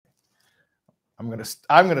I'm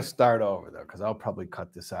gonna start over though, because I'll probably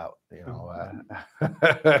cut this out.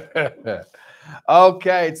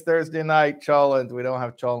 Okay, it's Thursday night, Cholent. We don't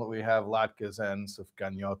have Cholent, we have latkes and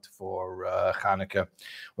sufganiyot for Hanukkah.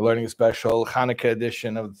 We're learning a special Hanukkah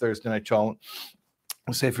edition of the Thursday night Cholent.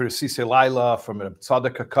 We'll say for Sisei Laila from Reb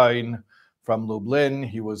Tzadok HaKohen from Lublin.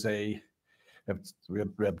 He was a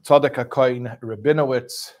Reb Tzadok HaKohen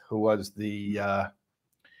Rabinowitz, who was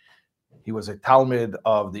he was a Talmud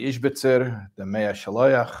of the Ishbitzer, the Mea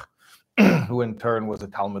Shaloyach, who in turn was a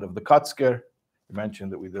Talmud of the Kotzker. You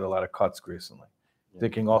mentioned that we did a lot of Kotzk recently. Yeah.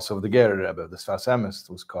 Thinking also of the Gerer Rebbe, the Sfas Emes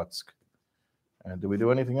was Kotzk. And did we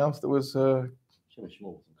do anything else that was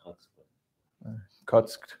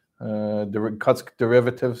Kotzk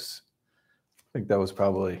derivatives? I think that was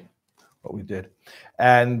probably what we did.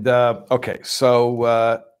 And okay,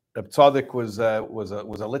 so Reb Tzadok was a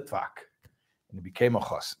Litvak, and he became a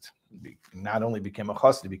Chassid. He not only became a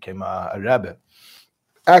Chassid, he became a Rebbe.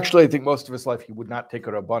 Actually, I think most of his life he would not take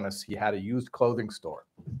a Rabbanus. He had a used clothing store,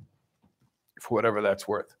 for whatever that's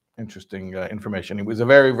worth. Interesting information. He was a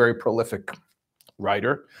very, very prolific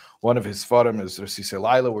writer. One of his Sfarim is Sisei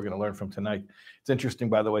Laila, we're going to learn from tonight. It's interesting,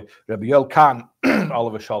 by the way, Rabbi Yoel Kahn,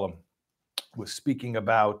 Olav Shalom, was speaking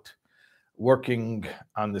about working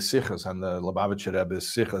on the Sichas, on the Lubavitcher Rebbe's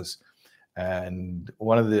Sichas. And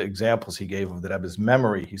one of the examples he gave of the Rebbe's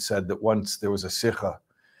memory, he said that once there was a Sicha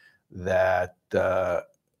that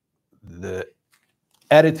the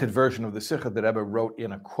edited version of the Sicha, the Rebbe wrote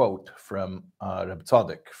in a quote from Reb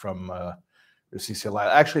Tzadok, from Sisei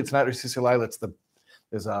Laila. Actually, it's not Sisei Laila,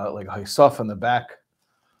 there's like a Haisaf on the back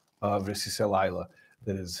of Sisei Laila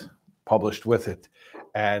that is published with it.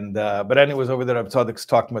 And but anyways, over there, Reb Tzadok's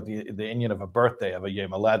talking about the Indian of a birthday, of a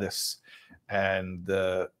Yom Haledis. And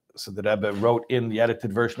so the Rebbe wrote in the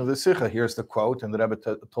edited version of the Sicha, here's the quote, and the Rebbe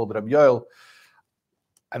told Reb Yoel,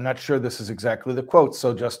 I'm not sure this is exactly the quote,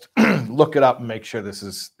 so just look it up and make sure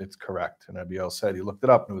it's correct. And Reb Yoel said he looked it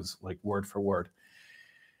up and it was like word for word.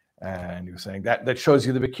 And he was saying that shows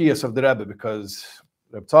you the Bekias of the Rebbe, because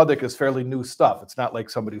Reb Tzadok is fairly new stuff. It's not like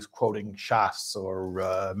somebody's quoting Shas or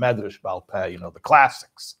Medrash Baal Peh, the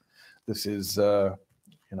classics. This is, Reb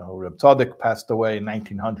Tzadok passed away in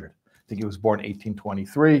 1900. I think he was born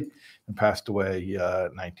 1823 and passed away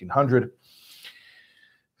 1900.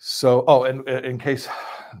 So, and in case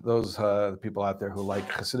those people out there who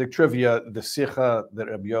like Hasidic trivia, the Sicha that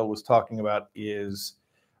Reb Yoel was talking about is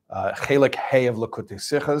Chelik Hey of Likutei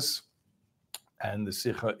Sichas, and the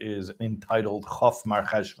Sicha is entitled Chof Mar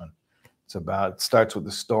Cheshvan. It starts with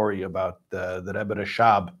the story about the Rebbe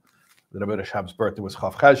Rashab. The Rebbe Rashab's birthday was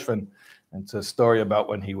Chof Cheshvan. And it's a story about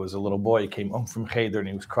when he was a little boy. He came home from Cheder and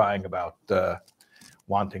he was crying about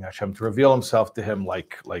wanting Hashem to reveal himself to him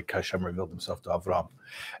like Hashem revealed himself to Avram.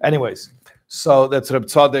 Anyways, so that's Reb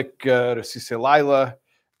Tzadok, Sisei Laila,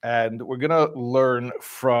 and we're going to learn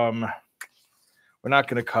from, we're not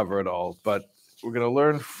going to cover it all, but we're going to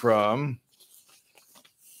learn from,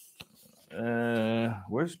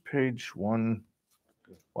 where's page one?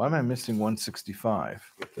 Why am I missing 165?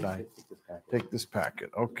 Did I take this packet?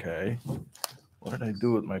 Okay. What did I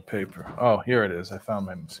do with my paper? Oh, here it is. I found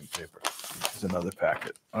my missing paper. There's another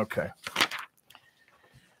packet. Okay.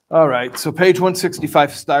 All right. So page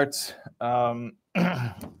 165 starts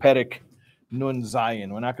Perek Nun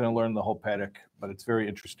Zayin. We're not going to learn the whole Perek, but it's very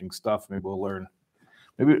interesting stuff. Maybe we'll learn.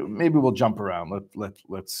 Maybe we'll jump around.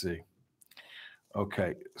 Let's see.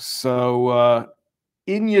 Okay. So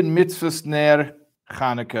Inyan Mitzvahs Ner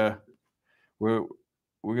Hanukkah. We're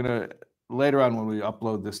gonna later on when we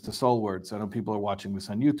upload this to SoulWords. I know people are watching this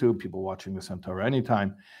on YouTube, people watching this on Torah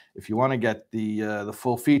Anytime. If you want to get the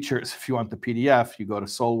full features, if you want the PDF, you go to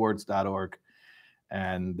soulwords.org,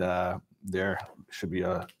 and there should be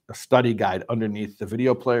a study guide underneath the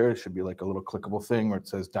video player. It should be like a little clickable thing where it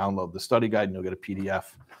says download the study guide, and you'll get a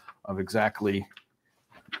PDF of exactly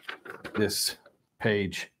this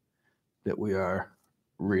page that we are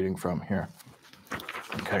reading from here.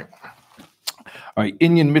 Okay. All right.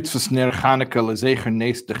 Inyan mitzvahs ner Chanukah lezecher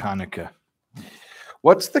nes de Chanukah.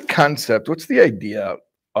 What's the concept? What's the idea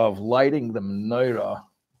of lighting the menorah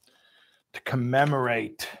to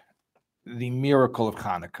commemorate the miracle of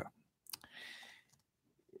Chanukah?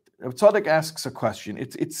 Tzadok asks a question.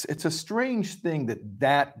 It's a strange thing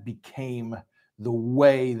that became the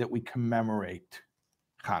way that we commemorate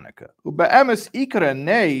Chanukah. Ube'emes ikra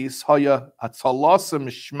neis haya hatzalasim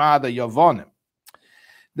shmada yavonim.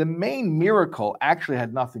 The main miracle actually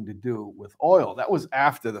had nothing to do with oil. That was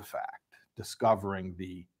after the fact, discovering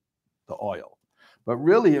the oil. But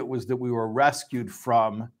really it was that we were rescued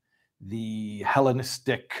from the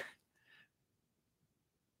Hellenistic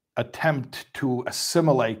attempt to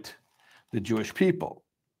assimilate the Jewish people.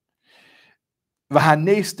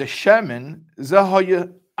 V'hanes de shemen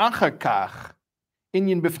zehoye achakach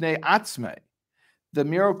inyan b'fnei atzmei. The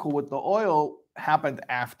miracle with the oil happened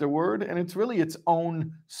afterward, and it's really its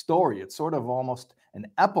own story. It's sort of almost an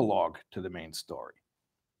epilogue to the main story.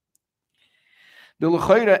 The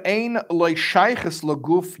l'chayra ein loy shayches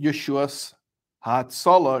laguf Yeshua's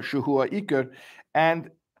ha'atzola shehu ha'ikar, and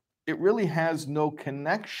it really has no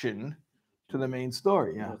connection to the main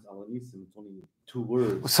story. Yeah. It's only 2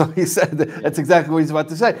 words. So he said that's exactly what he's about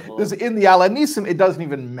to say. Because in the Al Hanisim, it doesn't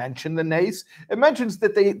even mention the nace. It mentions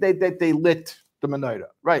that they lit the menorah.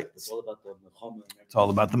 Right. It's all about the Muhammad. It's all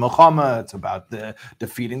about the Milchama. It's about the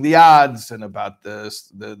defeating the odds and about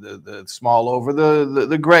the small over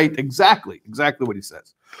the great. Exactly what he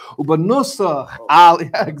says. Ubanusach al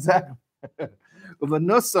exactly.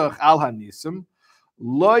 Ubanusach al Hanisim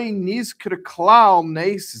loy nizkir klal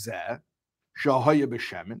neis zeh.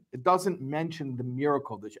 It doesn't mention the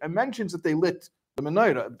miracle. It mentions that they lit the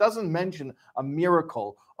menorah. It doesn't mention a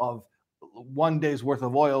miracle of 1 day's worth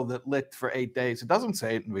of oil that lit for 8 days. It doesn't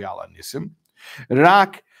say it in Al Hanisim.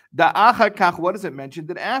 Rak da'achakach. What does it mention?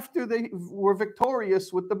 That after they were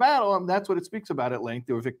victorious with the battle, and that's what it speaks about at length.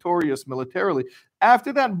 They were victorious militarily.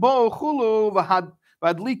 After that, bo chulu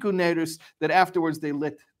v'adliku nedus. That afterwards they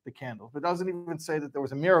lit the candle. It doesn't even say that there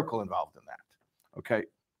was a miracle involved in that. Okay.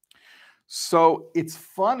 So it's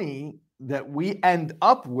funny that we end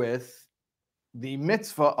up with the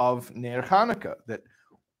mitzvah of Ner Hanukkah, that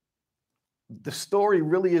the story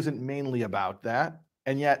really isn't mainly about that,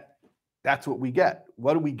 and yet that's what we get.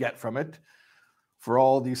 What do we get from it? For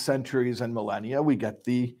all these centuries and millennia, we get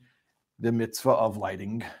the mitzvah of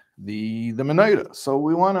lighting the menorah. So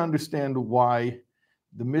we want to understand why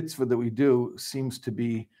the mitzvah that we do seems to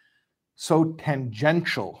be so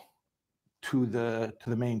tangential to the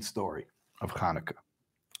main story of Hanukkah.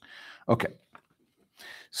 Okay.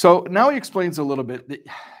 So now he explains a little bit that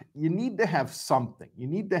you need to have something. You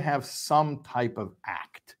need to have some type of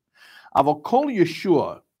act. Aval kol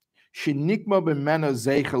Yeshua shenikma b'mena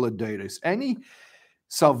zeichel adoros. Any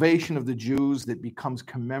salvation of the Jews that becomes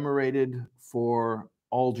commemorated for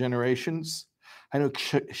all generations.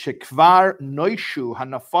 Shekvar noishu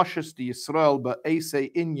hanafashas di Yisrael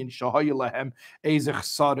ba'esei inyan shahoy lahem ezech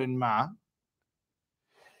sarin ma.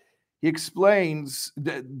 He explains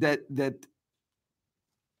that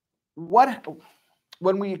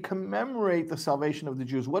when we commemorate the salvation of the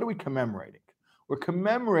Jews, what are we commemorating? We're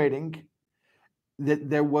commemorating that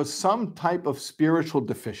there was some type of spiritual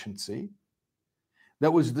deficiency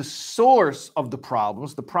that was the source of the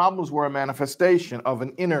problems. The problems were a manifestation of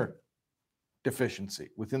an inner deficiency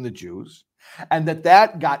within the Jews, and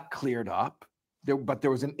that got cleared up. But there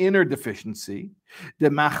was an inner deficiency. The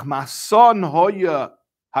machmason hoya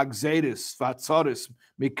hagzeris vatzaris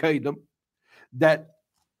mikaydam, that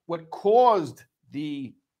what caused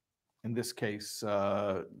in this case,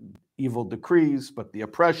 evil decrees, but the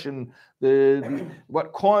oppression,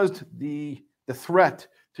 what caused the threat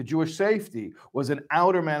to Jewish safety was an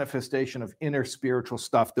outer manifestation of inner spiritual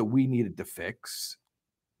stuff that we needed to fix.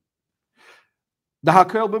 The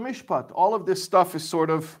Hakel b'mishpat, all of this stuff is sort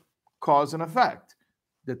of cause and effect,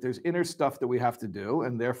 that there's inner stuff that we have to do,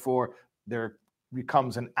 and therefore there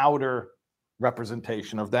becomes an outer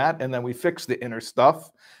representation of that, and then we fix the inner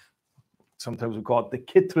stuff. Sometimes we call it the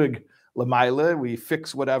kitrig lamaila. We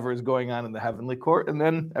fix whatever is going on in the heavenly court, and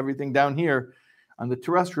then everything down here on the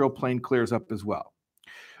terrestrial plane clears up as well.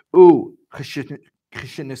 So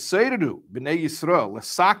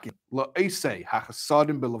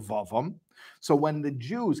when the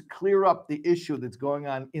Jews clear up the issue that's going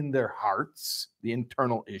on in their hearts, the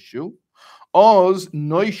internal issue,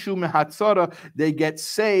 they get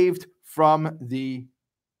saved from the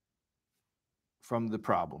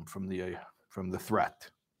problem, from the threat.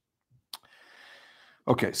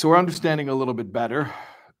 Okay, so we're understanding a little bit better,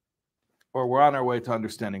 or we're on our way to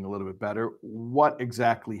understanding a little bit better what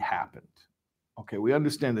exactly happened. Okay, we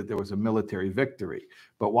understand that there was a military victory,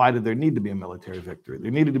 but why did there need to be a military victory? There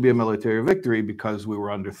needed to be a military victory because we were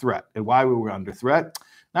under threat. And why we were under threat?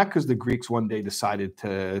 Not because the Greeks one day decided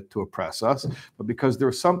to oppress us, but because there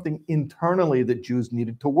was something internally that Jews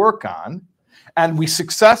needed to work on, and we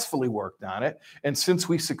successfully worked on it. And since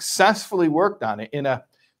we successfully worked on it in a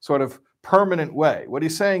sort of permanent way, what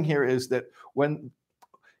he's saying here is that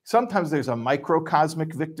sometimes there's a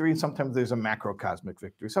microcosmic victory, sometimes there's a macrocosmic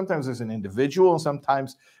victory. Sometimes there's an individual, and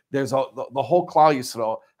sometimes there's the whole Klal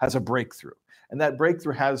Yisrael has a breakthrough. And that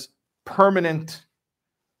breakthrough has permanent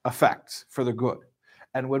effects for the good.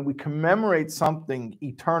 And when we commemorate something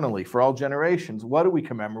eternally for all generations, what do we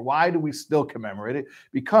commemorate? Why do we still commemorate it?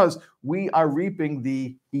 Because we are reaping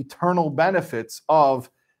the eternal benefits of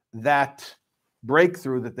that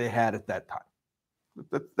breakthrough that they had at that time.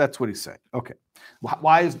 That's what he's saying. Okay.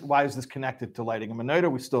 Why is this connected to lighting a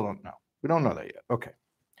menorah? We still don't know. We don't know that yet. Okay.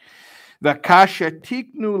 V'kasher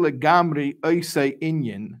tiknu legamri oisei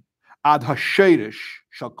inyan ad hasherish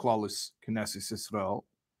shel klalis Knesset Yisrael.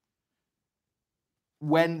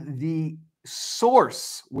 When the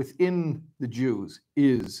source within the Jews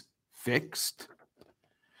is fixed,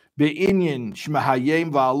 be'inyan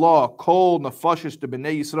shmahayim va'allah kol nefashos de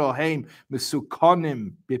b'nei Yisrael heim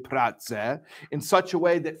mesukanim b'prat zeh, in such a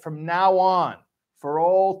way that from now on, for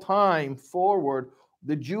all time forward,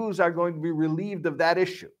 the Jews are going to be relieved of that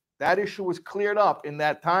issue. That issue was cleared up in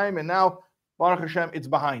that time, and now, Baruch Hashem, it's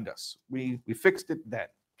behind us. We fixed it then.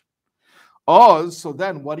 So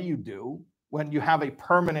then what do you do when you have a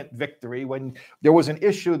permanent victory, when there was an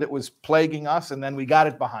issue that was plaguing us, and then we got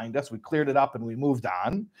it behind us, we cleared it up, and we moved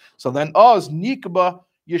on? So then, Nikba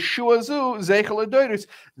Yeshua Zu Zeichel Adoros,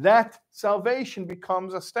 that salvation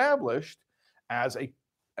becomes established as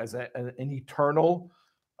an eternal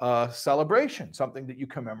celebration, something that you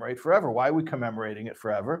commemorate forever. Why are we commemorating it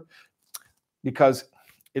forever? Because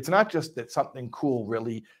it's not just that something cool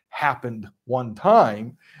really happened one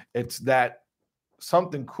time, it's that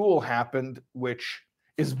something cool happened which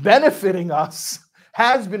is benefiting us,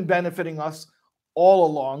 has been benefiting us all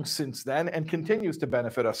along since then, and continues to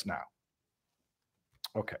benefit us now.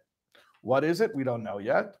 Okay. What is it? We don't know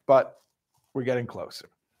yet, but we're getting closer.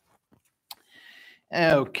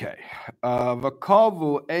 Okay.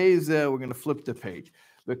 V'kavu eze, we're going to flip the page.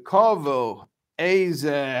 V'kavu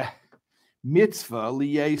eze mitzvah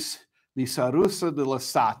liyes lisarusa de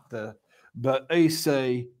lasata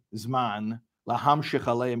ba'ese zman lahamshich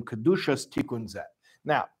aleim kedushas tikun zeh.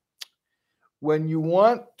 Now, when you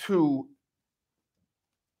want to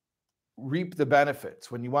reap the benefits,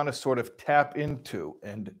 when you want to sort of tap into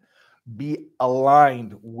and be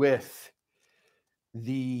aligned with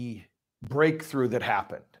the breakthrough that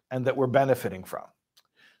happened and that we're benefiting from.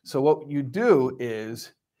 So what you do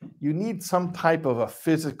is you need some type of a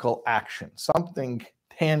physical action, something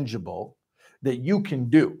tangible that you can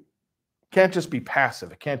do. It can't just be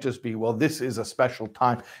passive. It can't just be, well, this is a special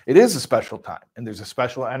time. It is a special time, and there's a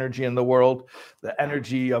special energy in the world, the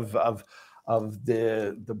energy of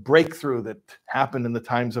the breakthrough that happened in the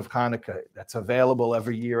times of Hanukkah that's available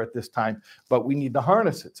every year at this time, but we need to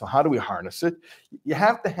harness it. So how do we harness it? You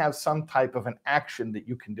have to have some type of an action that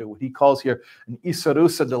you can do. What he calls here an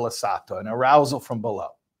isarusa de lasato, an arousal from below.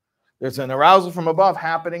 There's an arousal from above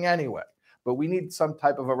happening anyway, but we need some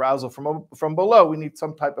type of arousal from below. We need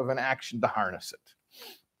some type of an action to harness it.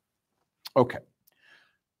 Okay.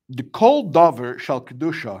 The kol davar shal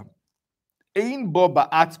kedusha ein bo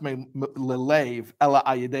ba'atzme lelev ela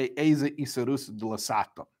ayidei eze isarus de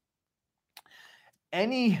lasato.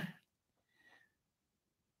 Any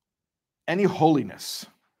holiness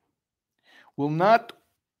will not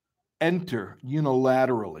enter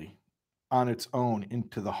unilaterally on its own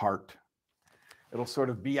into the heart. It'll sort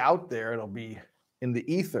of be out there, it'll be in the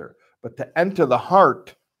ether, but to enter the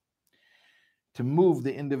heart, to move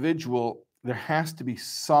the individual, there has to be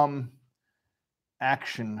some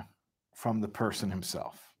action from the person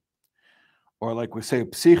himself. Or like we say,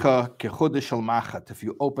 psicha kechudesh al machat, if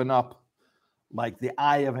you open up like the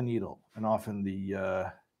eye of a needle, and often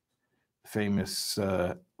the famous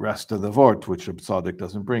rest of the Vort, which Reb Tzadok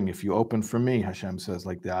doesn't bring. If you open for me, Hashem says,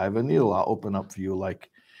 like the eye of a needle, I'll open up for you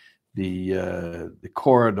like the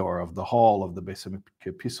corridor of the hall of the Beis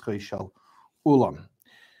Hamikdash Shel Ulam.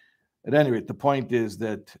 At any rate, the point is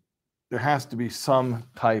that there has to be some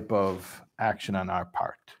type of action on our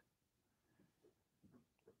part.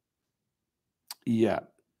 Yeah.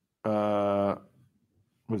 What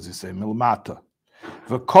does it say? Milmata.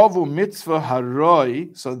 V'kovu mitzvah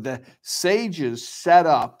haroi. So the sages set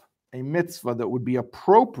up a mitzvah that would be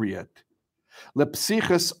appropriate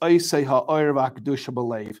lepsichas oisei ha'or v'akdusha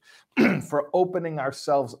b'leiv, for opening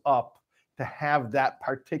ourselves up to have that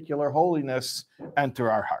particular holiness enter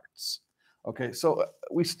our hearts. Okay, so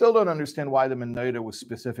we still don't understand why the menorah was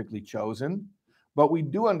specifically chosen, but we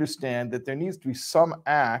do understand that there needs to be some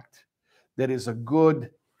act that is a good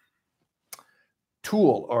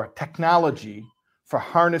tool or a technology for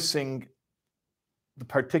harnessing the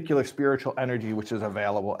particular spiritual energy which is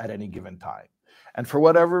available at any given time. And for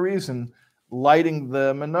whatever reason, lighting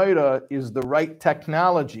the menorah is the right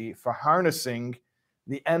technology for harnessing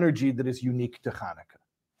the energy that is unique to Hanukkah.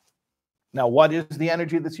 Now, what is the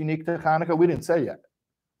energy that's unique to Hanukkah? We didn't say yet,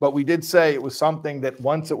 but we did say it was something that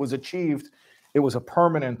once it was achieved, it was a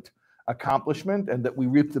permanent accomplishment and that we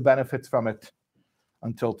reap the benefits from it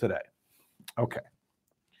until today. Okay.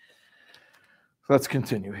 Let's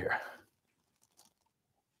continue here.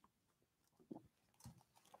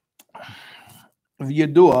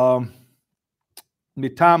 V'yadua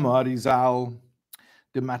mitama Arizal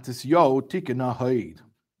de Matisyo tikena haid.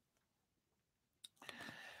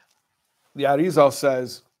 The Arizal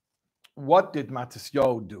says, what did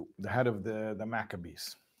Matisyo do, the head of the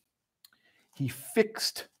Maccabees? He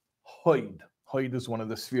fixed Hoid. Hoid is one of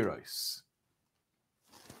the spheroids.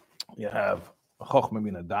 You have Chochmah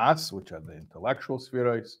Bina Das, which are the intellectual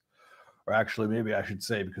spheroids, or actually maybe I should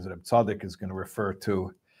say, because Reb Tzadok is going to refer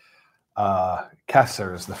to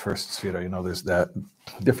Keser as the first sphere. You know, there's that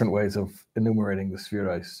different ways of enumerating the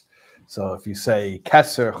spheroids. So if you say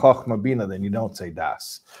Keser, Chochmah Bina, then you don't say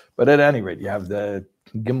Das. But at any rate, you have the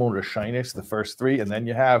Gimel Rishonis, the first three, and then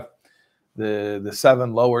you have the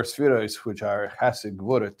 7 lower spheroids, which are Chesed,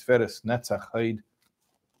 Gvura, Tferes, Netzach, Hoid.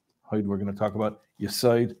 Hoid we're going to talk about,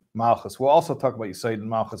 Yesod, Malchus. We'll also talk about Yesod and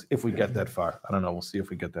Malchus if we get that far. I don't know. We'll see if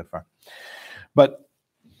we get that far. But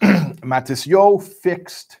Matisyo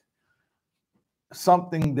fixed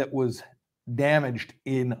something that was damaged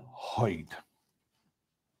in Hoid.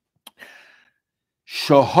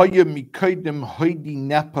 Shohaya mikaydim hoidi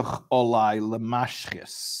nepach olai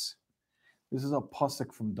lemashchis. This is a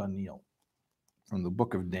pasuk from Daniel, from the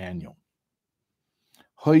book of Daniel.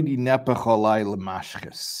 Hoidi nepach olai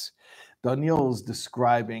lemashchis. Daniel is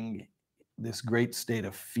describing this great state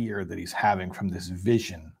of fear that he's having from this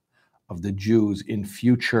vision of the Jews in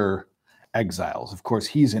future exiles. Of course,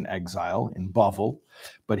 he's in exile in Bavel,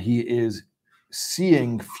 but he is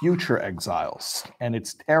seeing future exiles, and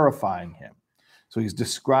it's terrifying him. So he's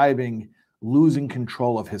describing losing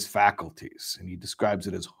control of his faculties, and he describes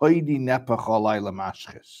it as Hoidi nepach olai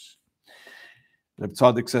lemashchis. Reb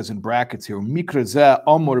Tzadok says in brackets here, Mikra zeh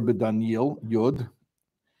amor b'Daniel Yud.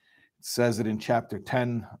 It says it in chapter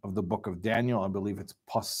 10 of the book of Daniel. I believe it's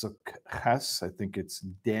Pasuk Ches. I think it's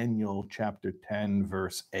Daniel chapter 10,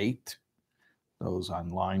 verse 8. Those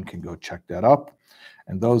online can go check that up.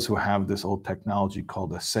 And those who have this old technology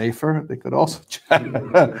called a Sefer, they could also check,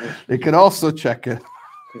 check it.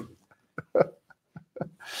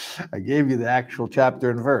 I gave you the actual chapter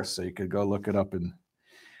and verse, so you could go look it up in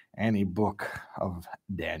any book of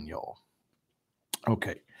Daniel.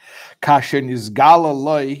 Okay. Kasher nizgala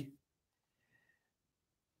loi,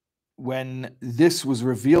 when this was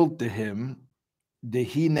revealed to him,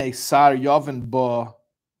 dehine sar yoven bo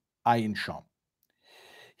ayin sham.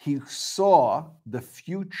 He saw the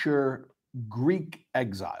future Greek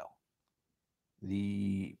exile,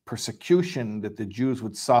 the persecution that the Jews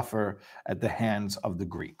would suffer at the hands of the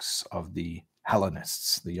Greeks, of the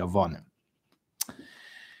Hellenists, the Yavonim.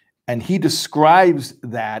 And he describes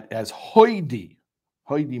that as hoidi.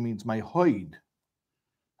 Hoidi means my hoid.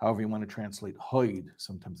 However you want to translate hoid,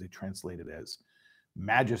 sometimes they translate it as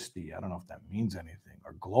majesty. I don't know if that means anything,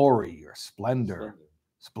 or glory, or splendor.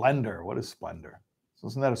 Splendor. What is splendor? So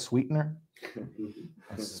isn't that a sweetener?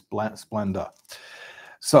 Splenda.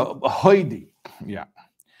 So hoidi, yeah.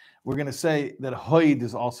 We're going to say that hoid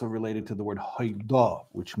is also related to the word hoidah,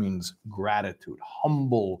 which means gratitude,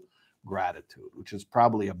 humble gratitude, which is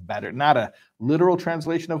probably a better, not a literal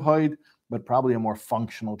translation of hoid, but probably a more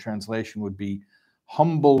functional translation would be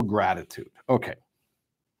humble gratitude. Okay.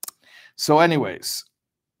 So anyways,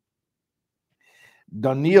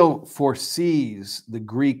 Daniel foresees the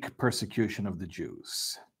Greek persecution of the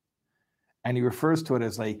Jews, and he refers to it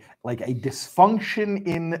as like a dysfunction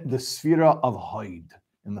in the sphera of Hoid,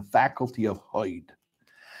 in the faculty of Hoid.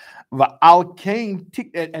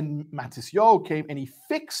 And Matisyo came and he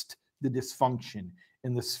fixed the dysfunction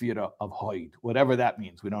in the sphera of Hoid, whatever that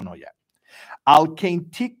means, we don't know yet. Al kain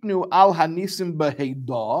tiknu al hanisim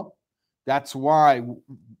beheidah. That's why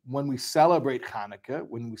when we celebrate Hanukkah,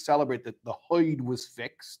 when we celebrate that the Hoid was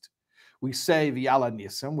fixed, we say V'yala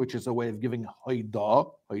Nisim, which is a way of giving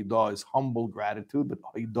Hoidah. Hoidah is humble gratitude, but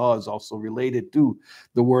Hoidah is also related to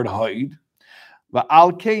the word Hoid.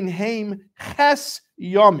 V'al kein heim ches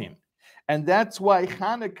yomim. And that's why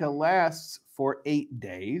Hanukkah lasts for 8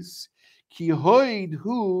 days. Ki Hoid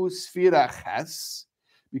hu sfira ches,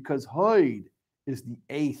 because Hoid is the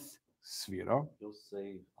 8th Sfira. You'll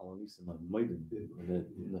say Alanisim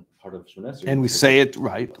in the part of Shmonesri. And we say it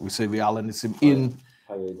right. We say V'alanisim in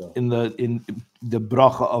the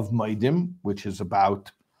bracha of Maidim, which is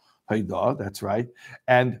about Haidah. That's right.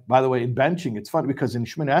 And by the way, in benching, it's funny because in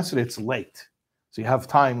Shemoneh Esrei it's late, so you have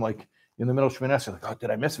time like in the middle of Shemoneh Esrei, like, oh, did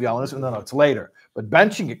I miss V'alanisim? No, it's later. But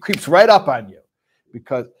benching, it creeps right up on you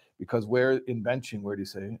because where in benching, where do you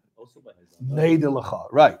say? Also by Haida. Neidelecha,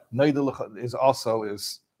 right? Neidelecha is also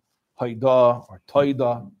is Haida or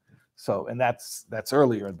Toida. So, and that's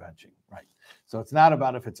earlier in benching, right? So it's not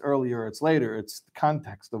about if it's earlier or it's later. It's the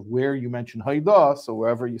context of where you mention Haida. So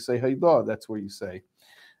wherever you say Haida, that's where you say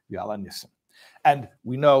Yala Nisim. And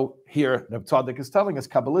we know here, Reb Tzaddik is telling us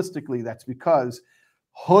Kabbalistically that's because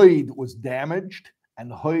Hoid was damaged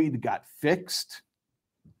and Hoid got fixed.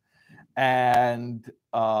 And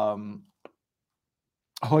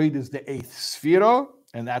Hoid is the 8th Sphira,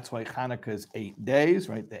 and that's why Hanukkah is 8 days,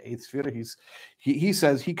 right? The 8th Sphira. He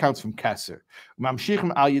says he counts from Kesser.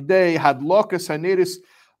 Mamshichim al Yedei had lokas haneris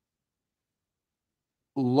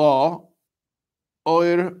law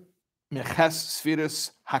oir meches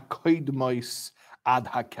Sphiris hakoidmois ad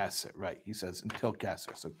hakesser. Right? He says until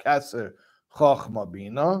Kesser. So Kesser chochma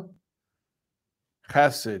bina,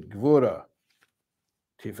 Chesed gvura,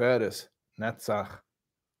 Tiferes netzach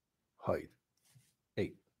Hoid.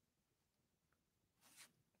 8.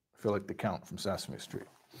 I feel like the count from Sesame Street.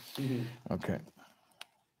 Okay.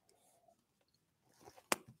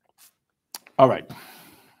 All right.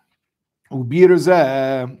 We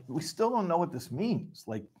still don't know what this means.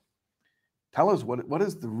 Like, tell us what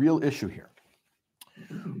is the real issue here.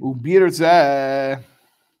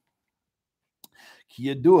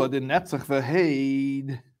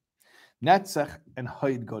 Netzach and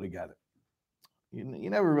Hoid go together. You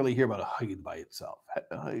never really hear about a Hoid by itself.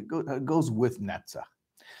 It goes with Netzach.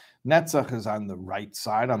 Netzach is on the right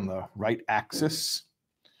side, on the right axis,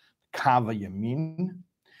 Kava Yamin,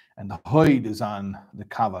 and the Hoid is on the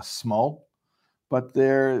Kava Small, but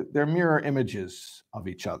they're mirror images of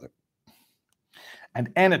each other.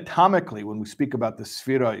 And anatomically, when we speak about the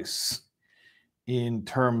Spherois in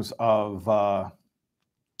terms of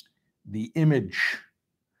the image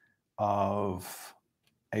of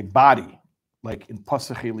a body, like in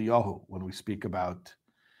Pasach Eliyahu, when we speak about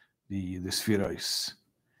the Spherois,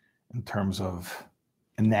 in terms of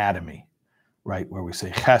anatomy, right? Where we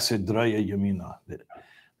say chesed draya yamina, that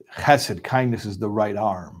chesed, kindness, is the right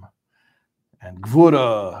arm, and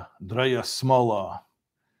gvura draya smola,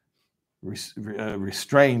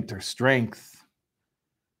 restraint or strength,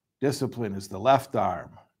 discipline is the left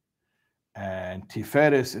arm, and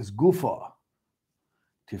tiferes is gufa.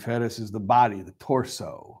 Tiferes is the body, the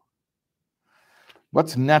torso.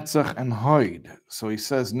 What's Netzach and Hoid? So he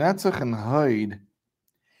says Netzach and Hoid,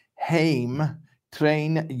 Heim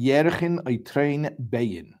train Yerchin I train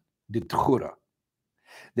Beyin, the Tchura.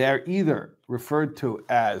 They are either referred to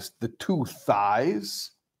as the 2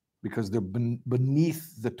 thighs, because they're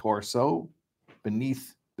beneath the torso,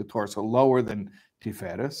 lower than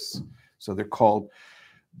Tiferes. So they're called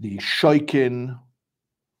the Shoikin,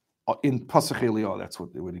 in Pasach Eliyahu, that's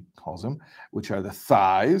what he calls them, which are the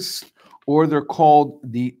thighs, or they're called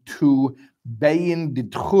the 2 Beyin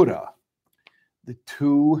Didchura, the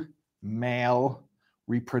 2 male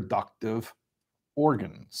reproductive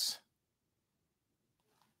organs.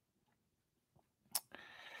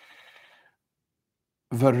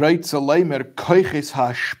 And what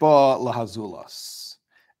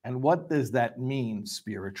does that mean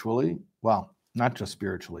spiritually? Well, not just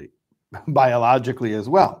spiritually, biologically as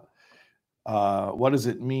well. What does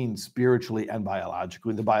it mean spiritually and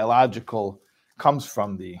biologically? The biological comes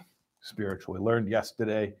from the spiritual. We learned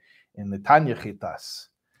yesterday in the Tanya Chitas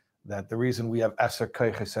that the reason we have Eser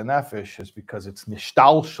Koiches HaNefesh is because it's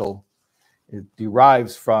nishtalshel. It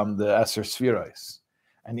derives from the Eser Spherois.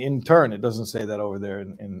 And in turn, it doesn't say that over there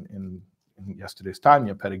in yesterday's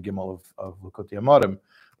Tanya, Perek Gimel of Likutei Amorim,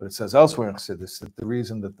 but it says elsewhere in Chassidus that the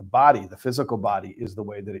reason that the body, the physical body, is the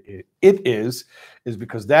way that it is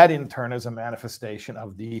because that in turn is a manifestation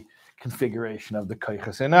of the configuration of the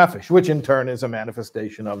Koiches HaNefesh, which in turn is a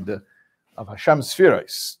manifestation of Hashem's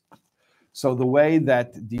Spherois. So the way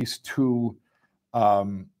that these two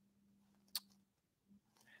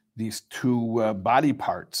body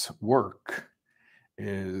parts work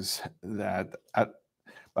is that.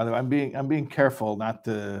 By the way, I'm being careful not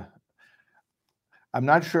to. I'm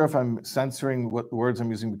not sure if I'm censoring what words I'm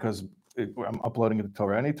using because I'm uploading it to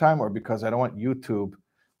Torah Anytime, or because I don't want YouTube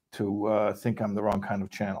to think I'm the wrong kind of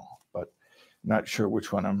channel. But not sure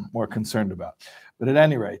which one I'm more concerned about. But at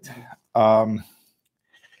any rate,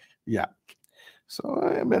 yeah. So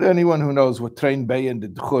I bet anyone who knows what Trein Beyin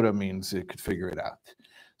D'Chura means, it could figure it out.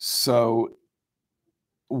 So,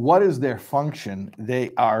 what is their function?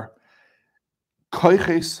 They are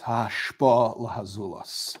Koiches hashpa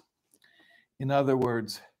lahazulas. In other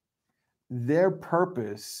words, their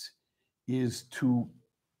purpose is to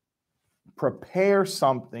prepare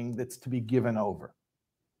something that's to be given over,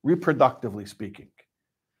 reproductively speaking.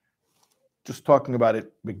 Just talking about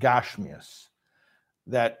it, begashmius.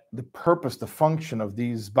 that the purpose, the function of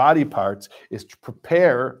these body parts is to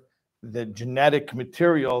prepare the genetic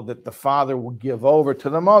material that the father will give over to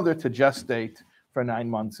the mother to gestate for 9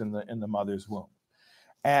 months in the mother's womb.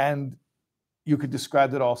 And you could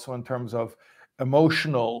describe it also in terms of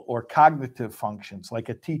emotional or cognitive functions, like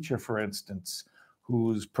a teacher, for instance,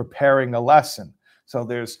 who's preparing a lesson. So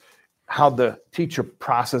there's how the teacher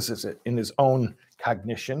processes it in his own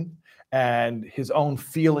cognition and his own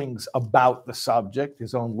feelings about the subject,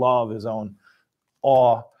 his own love, his own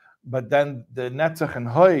awe. But then the Netzach and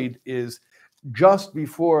Hod is just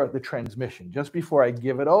before the transmission, just before I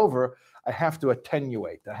give it over, I have to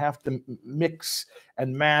attenuate, I have to mix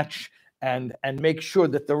and match and make sure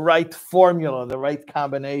that the right formula, the right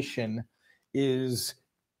combination is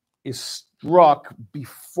struck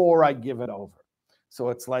before I give it over. So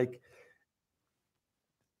it's like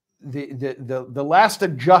the last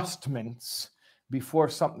adjustments before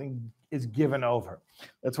something is given over.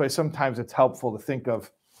 That's why sometimes it's helpful to think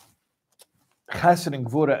of Chesed and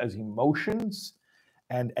Gvura as emotions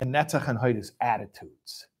and Netzach and Hod as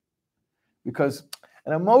attitudes. Because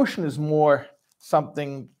an emotion is more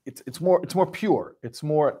something, it's more pure. It's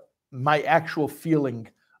more my actual feeling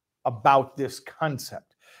about this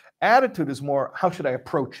concept. Attitude is more, how should I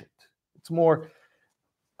approach it? It's more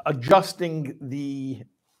adjusting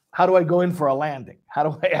how do I go in for a landing? How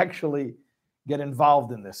do I actually get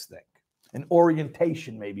involved in this thing? An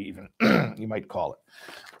orientation, maybe even, you might call it.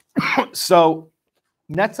 So,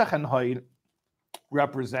 Netzach and Hod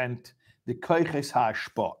represent the Koiches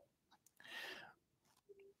HaHashpah.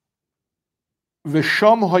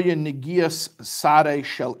 V'shom hoye negias sarei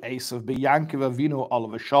shel Esav b'Yankiv Avinu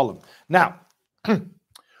olav v'shalom. Now,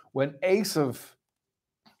 when Esav,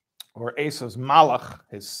 or Esav's malach,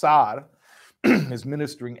 his sar, his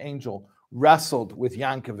ministering angel, wrestled with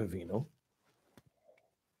Yankiv Avinu,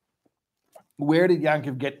 where did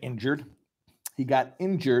Yankiv get injured? He got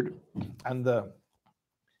injured on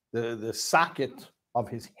the socket of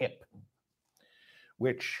his hip,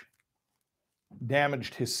 which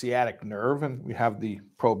damaged his sciatic nerve, and we have the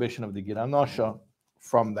prohibition of the Gid Anosha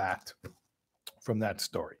from that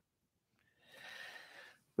story.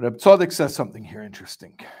 But Tzaddik says something here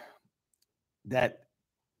interesting, that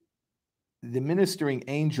the ministering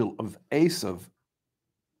angel of Esav,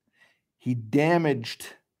 he damaged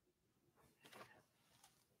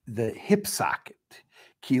the hip socket.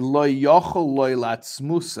 Ki lo yochel lo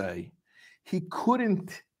latzmusei. He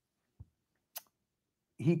couldn't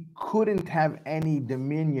have any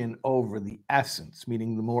dominion over the essence,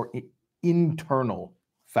 meaning the more internal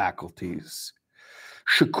faculties.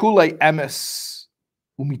 Shekule emes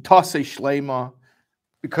umitase shlema,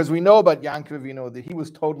 because we know about Yankiv Avinu that he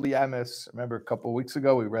was totally emes. Remember a couple of weeks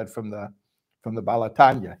ago we read from the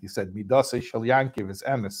Balatanya. He said midase shel Yankiv is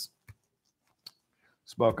emes.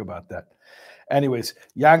 Spoke about that. Anyways,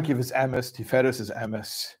 Yankiv is emes, Tiferes is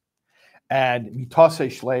emes, and mitase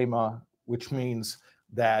shlema, which means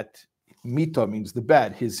that mita means the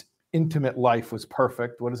bed. His intimate life was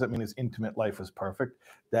perfect. What does that mean? His intimate life was perfect.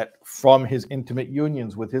 That from his intimate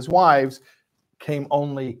unions with his wives came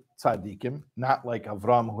only tzaddikim, not like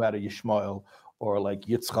Avram who had a Yishmael or like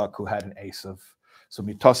Yitzchak who had an Esav. So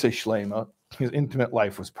mitase shlema, his intimate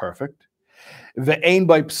life was perfect. Ve'ein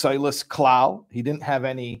by psilas klal, he didn't have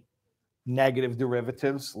any negative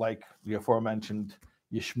derivatives like the aforementioned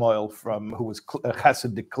Yishmael who was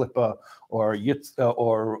Chesed de Klippa, or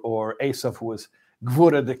Esav who was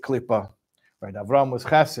Gvura de Klippa. Right, Avram was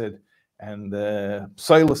Chesed, and the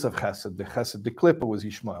psilas of Chesed, the Chesed de Klippa, was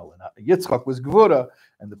Yishmael, and Yitzchak was Gvura,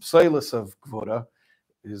 and the psilas of Gvura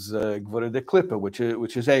is Gvura de Klippa, which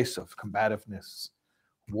is Esav, combativeness,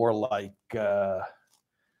 warlike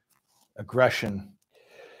aggression.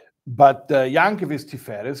 But Yankiv is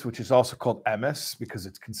Tiferes, which is also called Emes, because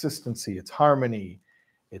it's consistency, it's harmony,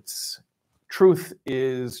 it's truth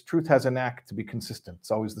has an act to be consistent.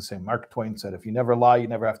 It's always the same. Mark Twain said, if you never lie, you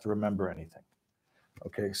never have to remember anything.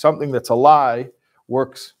 Okay, something that's a lie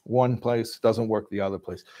works one place, doesn't work the other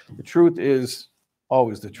place. The truth is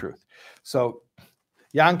always the truth. So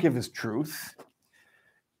Yankiv is truth.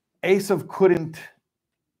 Esav couldn't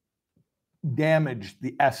damage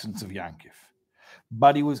the essence of Yankiv,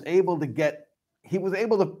 but he was able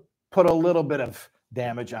to put a little bit of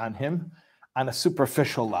damage on him on a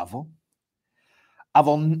superficial level.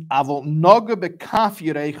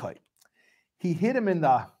 He hit him in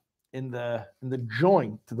the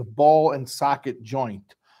joint, to the ball and socket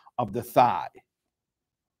joint of the thigh.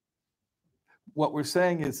 What we're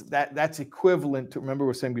saying is that's equivalent to, remember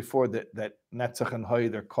we're saying before that Netzach and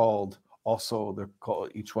Hod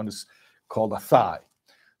each one is called a thigh.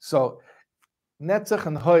 So Netzach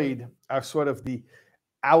and Hod are sort of the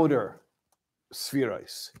outer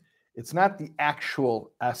spheroids. It's not the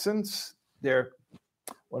actual essence. They're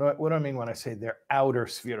what do I mean when I say they're outer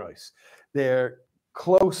spheroids? They're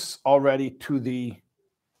close already to the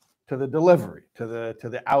delivery, to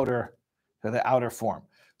the outer form.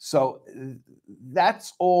 So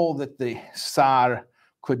that's all that the Sar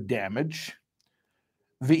could damage.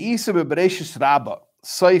 V'isa b'bereishis Rabbah,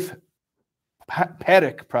 Seif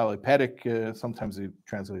Perek, probably Perek. Sometimes they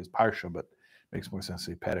translate as Parsha, but it makes more sense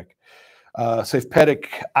to say Perek. Seif Perek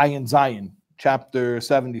Ayin Zayin, chapter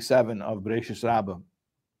 77 of Bereishis Rabbah.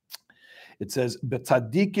 It says,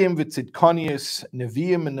 "Betzadikim v'tzidkonius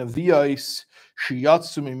neviim and nevios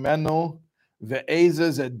sheyatzu mimenu ve'eza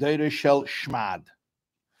zedere shel shmad."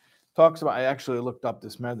 Talks about. I actually looked up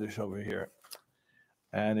this medrash over here,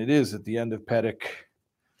 and it is at the end of Perek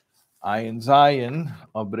Ayin Zayin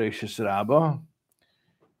of Bereishis Rabbah.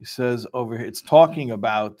 He says over here, it's talking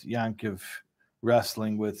about Yankov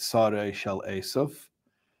wrestling with Sareh Shel Esav,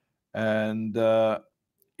 and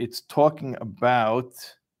it's talking about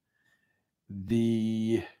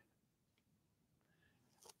the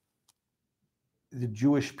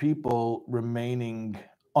Jewish people remaining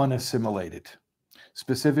unassimilated,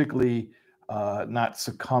 specifically not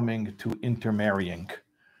succumbing to intermarrying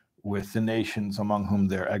with the nations among whom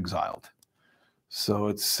they're exiled. So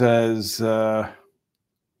it says, Im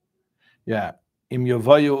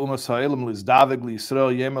yovayu umasailim lizdavig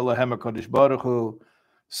liYisrael yemel lahem HaKadosh Baruch Hu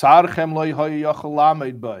sarchem lo yahayu yachol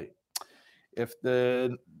lamed bay. If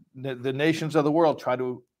the nations of the world try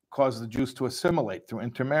to cause the Jews to assimilate through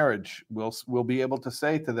intermarriage, we'll be able to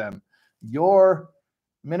say to them, your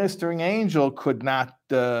ministering angel could not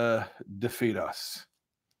defeat us.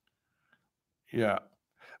 Yeah.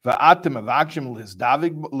 And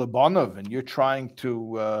you're trying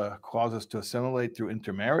to cause us to assimilate through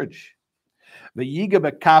intermarriage. And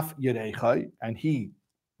he,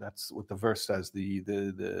 that's what the verse says,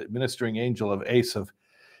 the ministering angel of Esav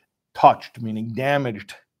touched, meaning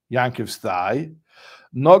damaged Yankov's thigh.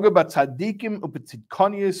 This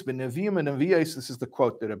is the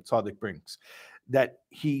quote that Reb Tzadok brings, that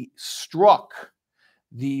he struck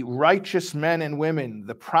the righteous men and women,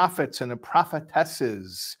 the prophets and the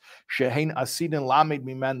prophetesses, shehein asidin lamed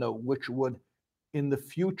mimeno, which would in the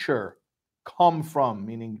future come from,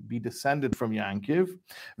 meaning be descended from Yankov.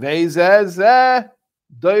 Ve'ezeh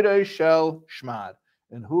doirei shel shmad.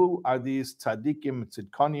 And who are these tzaddikim,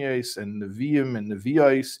 tzidkonios, and neviim and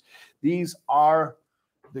nevios? These are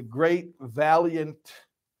the great valiant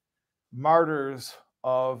martyrs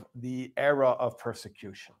of the era of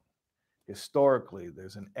persecution. Historically,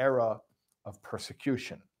 there's an era of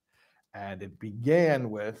persecution, and it began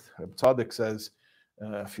with, Tzadok says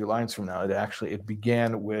a few lines from now, it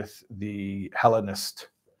began with the Hellenist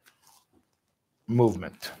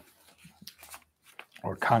movement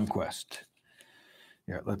or conquest.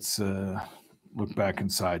 Yeah, let's look back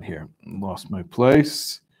inside here. Lost my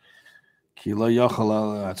place. Okay.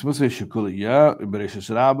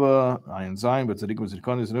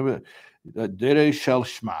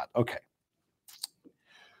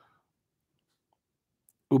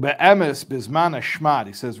 Ube'emes bizman hashmad,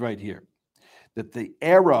 he says right here, that the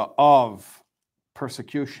era of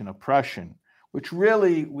persecution, oppression, which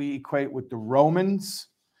really we equate with the Romans,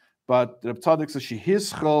 but the Tzadok says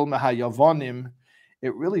shehischol mahayavonim,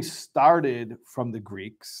 it really started from the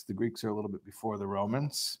Greeks. The Greeks are a little bit before the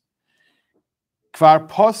Romans. Kvar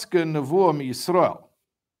poske nevuah miYisrael.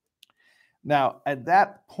 Now, at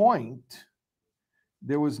that point,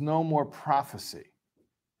 there was no more prophecy.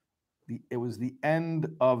 It was the end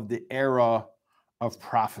of the era of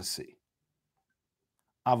prophecy.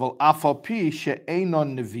 But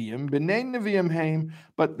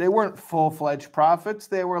they weren't full-fledged prophets.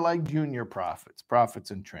 They were like junior prophets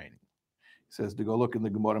in training. He says to go look in the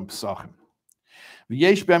Gemara in Pesachim.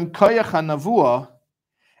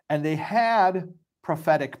 And they had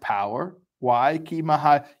prophetic power. Why?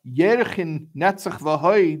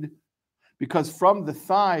 Because from the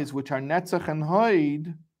thighs, which are netzach and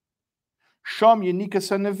hoid, Sham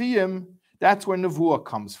Yenikas Neviim, that's where Nevuah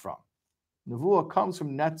comes from. Nevuah comes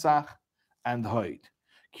from Netzach and Hoid.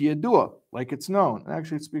 Kiyadua, like it's known. And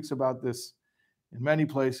actually, it speaks about this in many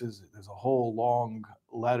places. There's a whole long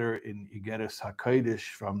letter in Igeres HaKodesh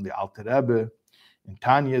from the Alter Rebbe in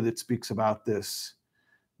Tanya that speaks about this,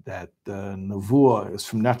 that Nevuah is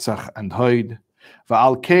from Netzach and Hoid.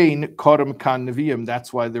 Va'al Kain Korem Kan Neviim,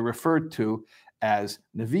 that's why they're referred to as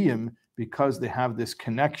Neviim, because they have this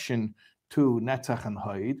connection to Netzach and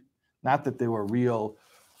Hoid. Not that they were real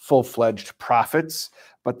full-fledged prophets,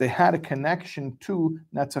 but they had a connection to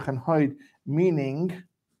Netzach and Hoid, meaning,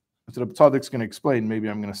 as Reb Tzadok's going to explain, maybe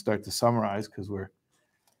I'm going to start to summarize because we're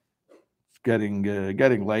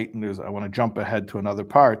getting late, and I want to jump ahead to another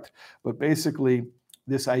part. But basically,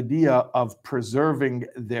 this idea of preserving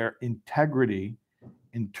their integrity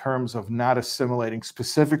in terms of not assimilating,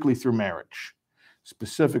 specifically through marriage,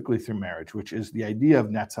 which is the idea of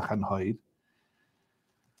Netzach and Hod,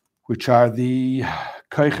 which are the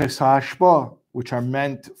Koiches HaHashpah, which are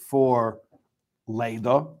meant for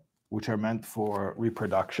Leda, which are meant for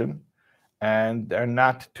reproduction, and they're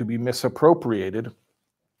not to be misappropriated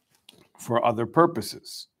for other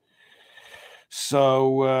purposes.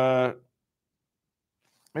 So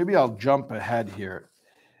maybe I'll jump ahead here.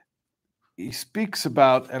 He speaks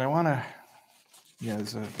about, and I want to,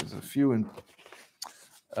 there's a few, and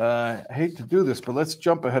I hate to do this, but let's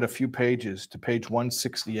jump ahead a few pages to page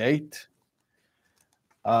 168.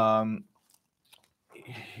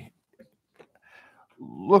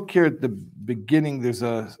 Look here at the beginning. There's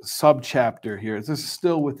a subchapter here. This is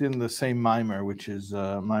still within the same mimer, which is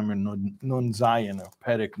mimer Nun Zayin, or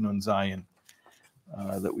Perek Nun Zayin,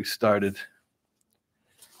 that we started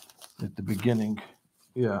at the beginning.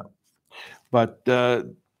 Yeah, but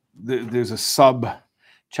there's a sub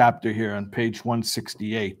chapter here on page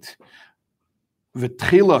 168.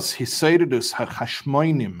 V'tchilas hiseidus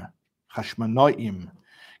hachashmoinim, chashmanoim,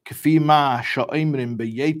 k'fi ma sha'imrim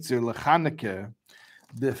b'yetzer l'chanukah.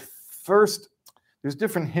 The first, there's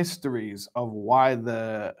different histories of why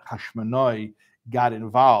the Hashmonai got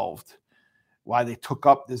involved, why they took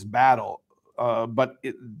up this battle. But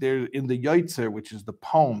there, in the Yotzer, which is the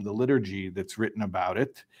poem, the liturgy that's written about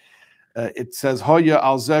it, it says Hoya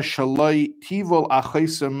alzeh shaloi tivol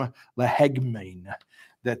achesim lehegmein,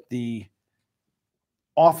 that the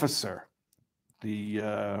officer, they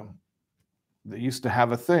used to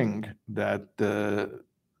have a thing that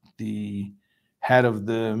the head of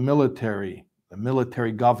the military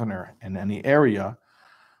governor in any area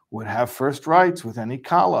would have first rights with any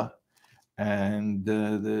kala, and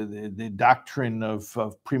the doctrine of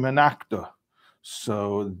prima nocta.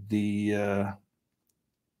 So the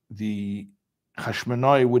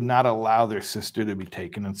Hashmonai would not allow their sister to be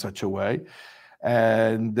taken in such a way,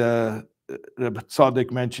 and Rebbe Tzadok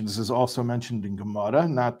mentions, this is also mentioned in Gemara,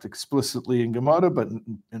 not explicitly in Gemara, but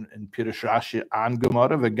in Pirush Rashi on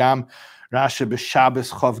Gemara. V'gam Rashi b'Shabbos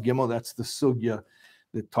Chav Gimel, that's the sugya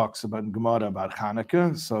that talks about in Gemara about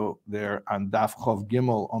Hanukkah. So there on Daf Chav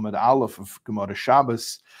Gimel Omed Aleph of Gemara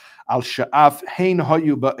Shabbos, Al Sha'af Hein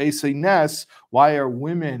Hayu Ba'esei Nes. Why are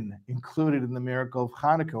women included in the miracle of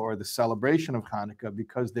Hanukkah, or the celebration of Hanukkah?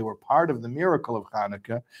 Because they were part of the miracle of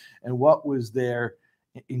Hanukkah, and what was their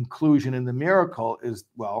inclusion in the miracle is,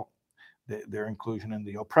 well, their inclusion in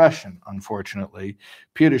the oppression, unfortunately.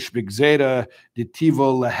 Pirish b'gzera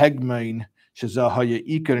ditivo lehegmein shezah haya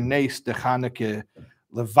ikar nes de Chanukah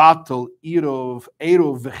levatel erov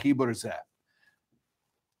v'chibur zeh.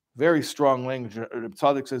 Very strong language. Reb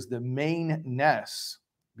Tzadok says the main nes.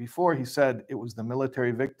 Before he said it was the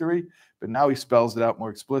military victory, but now he spells it out more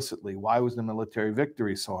explicitly. Why was the military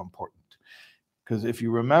victory so important? Because if you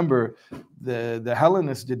remember, the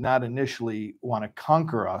Hellenists did not initially want to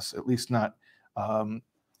conquer us, at least not in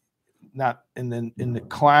the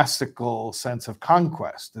classical sense of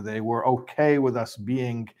conquest. They were okay with us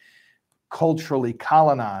being culturally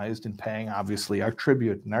colonized and paying, obviously, our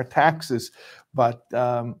tribute and our taxes, but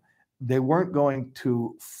they weren't going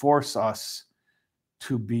to force us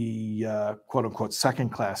to be quote unquote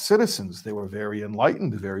second-class citizens. They were very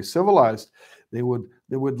enlightened, very civilized. They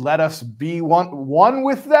would let us be one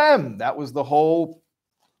with them. That was the whole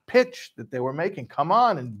pitch that they were making. Come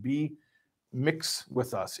on and mix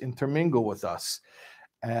with us, intermingle with us,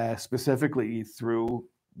 specifically through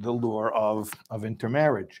the lure of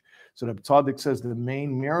intermarriage. So the Tzaddik says the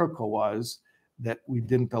main miracle was that we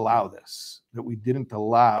didn't allow this, that we didn't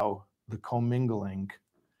allow the commingling,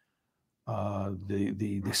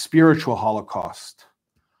 the spiritual holocaust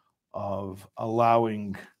of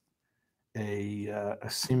allowing a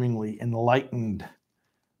seemingly enlightened,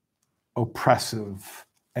 oppressive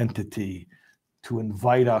entity to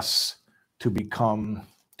invite us to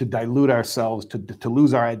dilute ourselves, to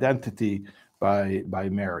lose our identity by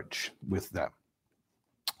marriage with them.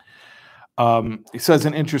 He says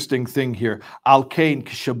an interesting thing here. Al kain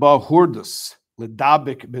k'shaba hurdus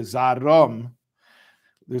ledabik bezarom.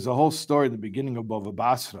 There's a whole story at the beginning of Bava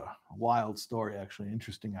Basra, a wild story, actually,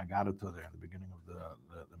 interesting. I got it to there in the beginning of the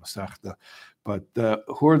Masechta. But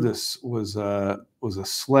Hurdus was a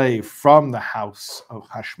slave from the house of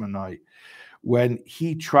Hashmonai. When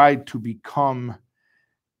he tried to become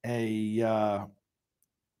when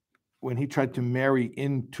he tried to marry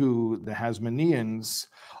into the Hasmoneans,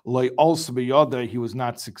 he was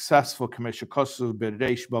not successful. Kamesha Kosu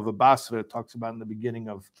Bereish Bava Basra talks about in the beginning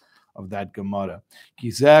of of that Gemara.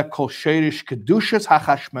 Gizeh kol sherish kedushas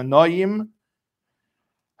hachashmanoyim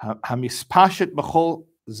hamispashet b'chol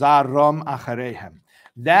zarom achareihem.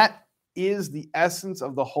 That is the essence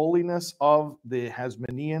of the holiness of the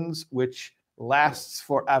Hasmoneans, which lasts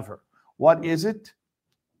forever. What is it?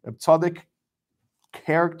 Tzaddik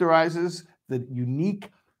characterizes the unique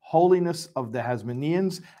holiness of the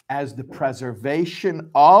Hasmoneans as the preservation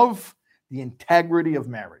of the integrity of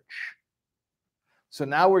marriage. So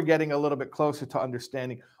now we're getting a little bit closer to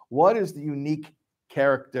understanding what is the unique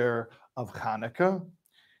character of Hanukkah.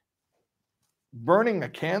 Burning a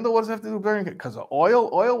candle, what does it have to do with burning it? Because of oil?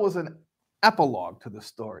 Oil was an epilogue to the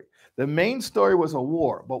story. The main story was a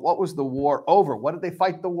war, but what was the war over? What did they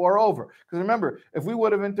fight the war over? Because remember, if we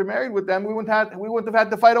would have intermarried with them, we wouldn't have had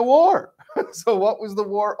to fight a war. So what was the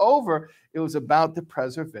war over? It was about the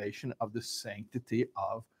preservation of the sanctity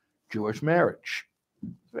of Jewish marriage.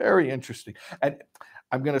 Very interesting. And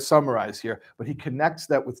I'm going to summarize here, but he connects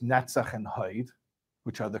that with Netzach and Hod,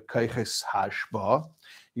 which are the Keiches Hashba.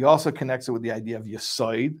 He also connects it with the idea of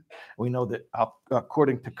Yesod. We know that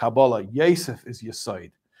according to Kabbalah, Yosef is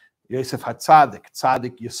Yesod. Yosef HaTzadik,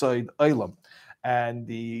 Tzadik Yesod Olam. And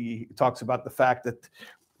he talks about the fact that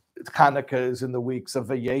Hanukkah is in the weeks of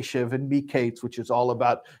Vayeshev and Miketz, which is all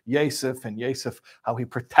about Yosef and Yosef, how he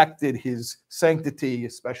protected his sanctity,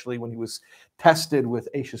 especially when he was tested with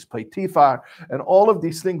Ashes Potiphar. And all of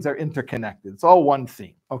these things are interconnected. It's all one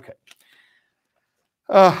theme. Okay.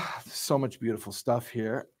 So much beautiful stuff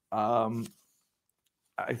here. I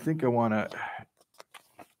think I want to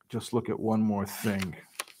just look at one more thing.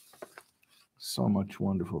 So much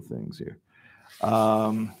wonderful things here.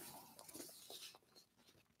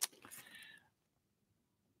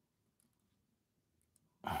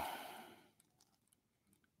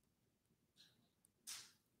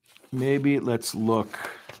 Maybe let's look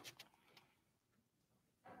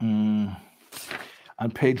on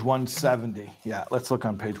page 170. Yeah, let's look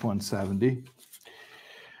on page 170.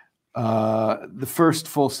 The first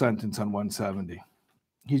full sentence on 170.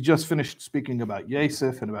 He's just finished speaking about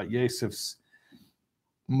Yosef and about Yosef's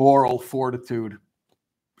moral fortitude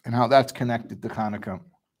and how that's connected to Hanukkah.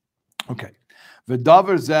 Okay.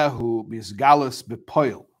 V'davar zehu bisgalus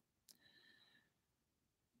bepoil.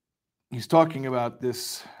 He's talking about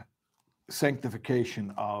this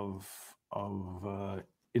sanctification of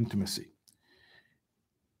intimacy.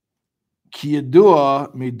 Ki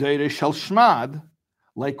yadua midei shel shmad,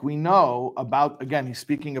 like we know about, again, he's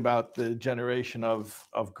speaking about the generation of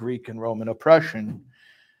Greek and Roman oppression.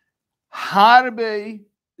 Harbe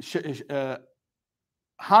Paisha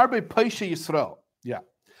Yisrael. Yeah.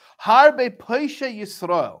 Harbe Paisha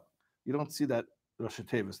Yisrael. You don't see that Rosh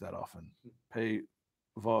Tevis that often. Pei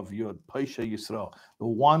Vav Yud, Paisha Yisrael. The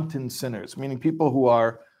wanton sinners, meaning people who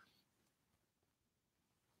are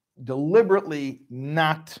deliberately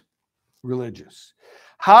not religious.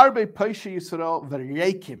 Harbe Paisha Yisrael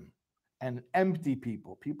V'Reikim, and empty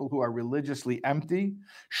people, people who are religiously empty.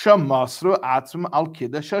 Shamasru Atzum Al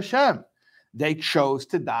Kiddush Hashem. They chose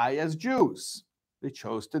to die as Jews. They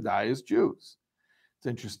chose to die as Jews. It's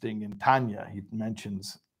interesting in Tanya, he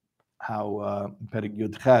mentions how Perek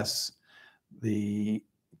Yud Ches, the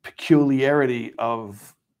peculiarity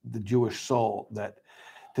of the Jewish soul, that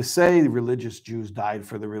to say religious Jews died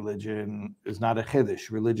for the religion is not a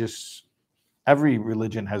chiddush. Every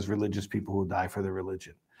religion has religious people who die for the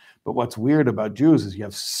religion. But what's weird about Jews is you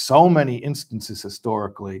have so many instances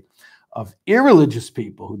historically of irreligious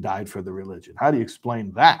people who died for the religion. How do you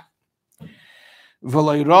explain that?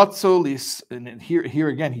 And here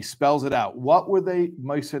again, he spells it out. What were they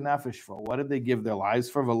Moshe Nefesh for? What did they give their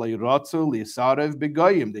lives for? They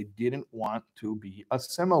didn't want to be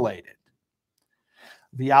assimilated.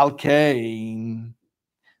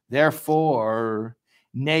 Therefore,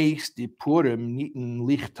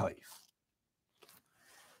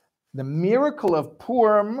 the miracle of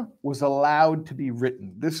Purim was allowed to be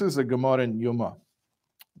written. This is a Gemara in Yuma.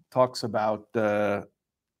 It talks about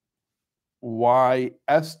why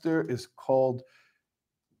Esther is called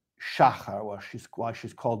Shachar, why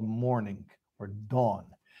she's called morning or dawn.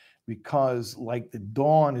 Because like the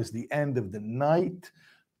dawn is the end of the night,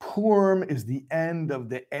 Purim is the end of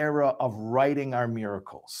the era of writing our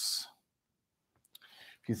miracles.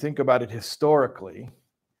 If you think about it historically,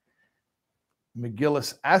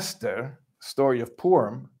 Megillas Esther, story of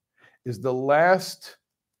Purim, is the last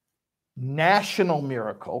national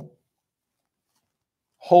miracle,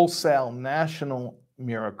 wholesale national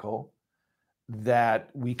miracle that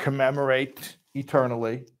we commemorate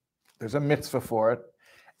eternally. There's a mitzvah for it,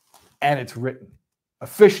 and it's written,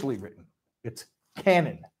 officially written. It's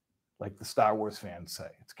canon, like the Star Wars fans say.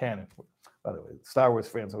 It's canon. By the way, Star Wars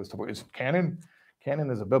fans always talk about, is it canon? Canon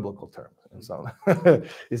is a biblical term. And so,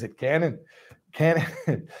 is it canon? Canon.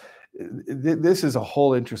 This is a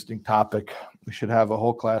whole interesting topic. We should have a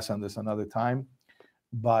whole class on this another time.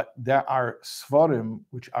 But there are Sforim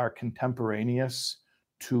which are contemporaneous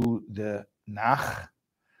to the Nach,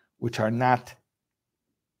 which are not,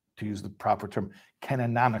 to use the proper term,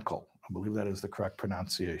 canonical. I believe that is the correct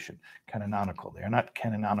pronunciation. Canonical. They are not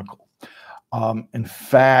canonical. In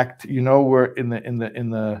fact, you know, we're in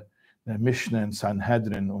the Mishnah in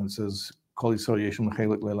Sanhedrin when it says Kol Yisrael Yeshim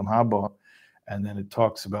Chelik Le'olam Haba, and then it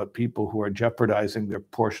talks about people who are jeopardizing their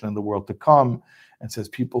portion in the world to come, and says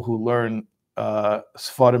people who learn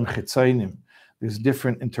Sfarim Chitzainim. There's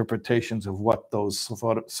different interpretations of what those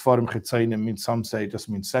Sfarim Chitzainim mean. Some say it just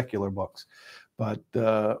means secular books, but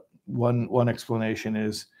one explanation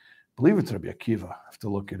is, I believe it's Rabbi Akiva. I have to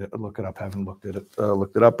look it up. Haven't looked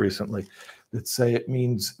it up recently. That say it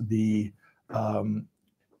means the.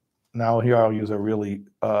 Now here I'll use a really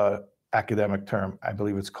academic term. I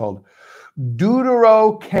believe it's called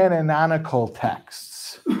deuterocanonical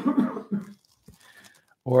texts,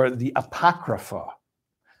 or the Apocrypha.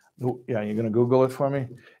 Yeah, you're going to Google it for me?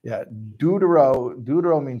 Yeah,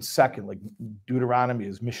 Deutero means second, like Deuteronomy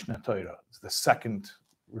is Mishnah Torah. It's the second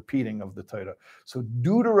repeating of the Torah. So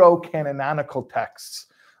deuterocanonical texts,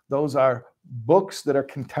 those are books that are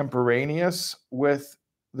contemporaneous with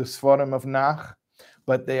the Sforim of Nach,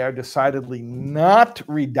 but they are decidedly not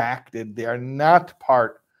redacted. They are not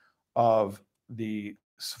part of the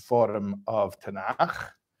Sforim of Tanakh.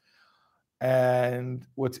 And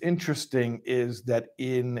what's interesting is that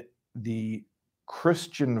in the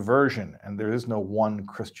Christian version, and there is no one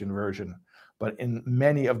Christian version, but in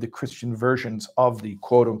many of the Christian versions of the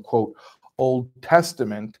quote-unquote Old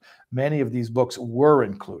Testament, many of these books were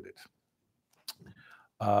included.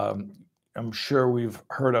 I'm sure we've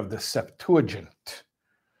heard of the Septuagint,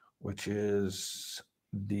 which is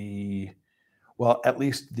at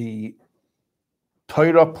least the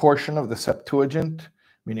Torah portion of the Septuagint,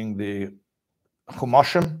 meaning the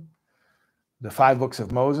Chumashim, the 5 books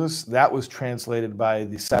of Moses. That was translated by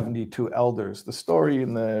the 72 elders. The story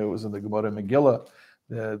was in the Gemara Megillah.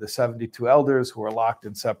 The 72 elders who were locked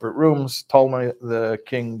in separate rooms. Ptolemy, the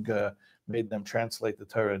king, made them translate the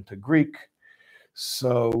Torah into Greek.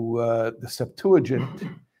 So the Septuagint,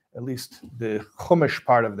 at least the Chumash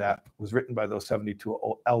part of that, was written by those 72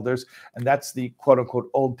 elders, and that's the quote-unquote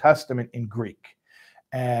Old Testament in Greek.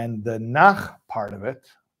 And the Nach part of it,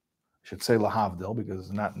 I should say Lahavdil because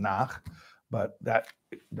it's not Nach, but that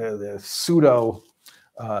the pseudo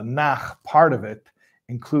Nach part of it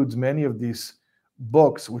includes many of these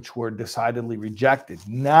books which were decidedly rejected,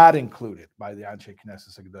 not included by the Anshe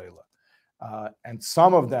Knesset Gedolah. And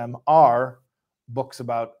some of them are books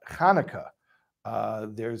about Hanukkah.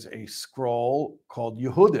 There's a scroll called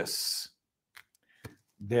Yehudis.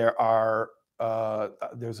 There's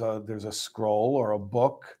a scroll or a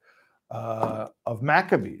book of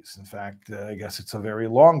Maccabees. In fact, I guess it's a very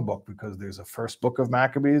long book because there's a first book of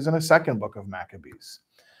Maccabees and a second book of Maccabees.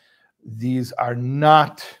 These are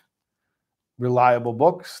not reliable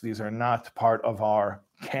books. These are not part of our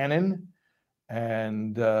canon.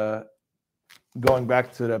 And going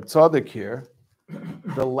back to the Tzaddik here,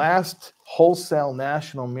 the last wholesale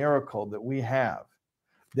national miracle that we have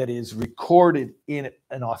that is recorded in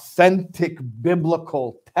an authentic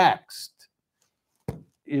biblical text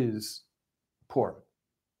is Purim.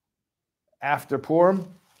 After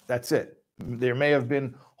Purim, that's it. There may have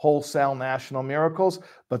been wholesale national miracles,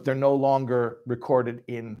 but they're no longer recorded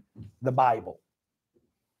in the Bible.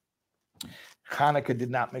 Hanukkah did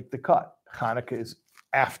not make the cut. Hanukkah is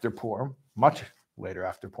after Purim, much later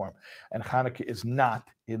after Purim, and Hanukkah is not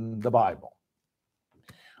in the Bible.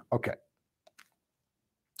 Okay.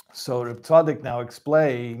 So Reb Tzaddik now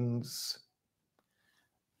explains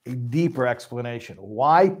a deeper explanation.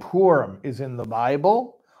 Why Purim is in the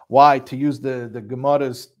Bible, why, to use the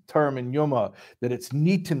Gemara's term in Yuma, that it's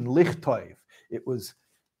nitin lichtov, it was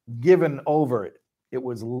given over, it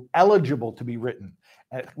was eligible to be written,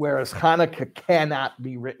 whereas Hanukkah cannot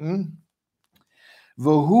be written.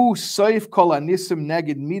 V'hu soif kol anisim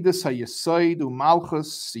neged midas hayesoid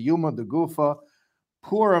u'malchus siyuma degufa.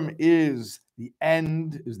 Purim is the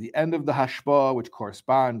end of the hashpah, which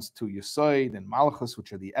corresponds to Yesoid and Malchus,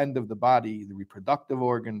 which are the end of the body, the reproductive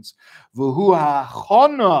organs. V'hu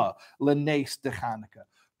ha'chona l'neis de Chanukah.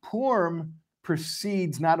 Purim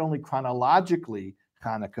precedes not only chronologically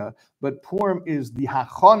Hanukkah, but Purim is the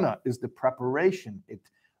hachona, is the preparation.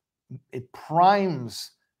 It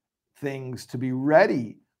primes things to be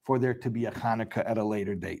ready for there to be a Hanukkah at a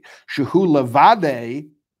later date. Shehu levade,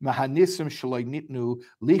 Mahanisim shaloi nitnu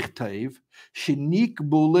lichtev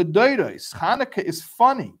shenikbu ledoros. Hanukkah is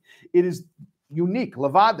funny. It is unique.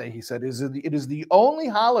 Levade, he said, it is the only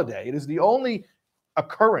holiday, it is the only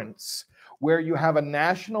occurrence where you have a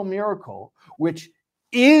national miracle which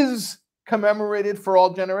is commemorated for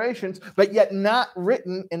all generations, but yet not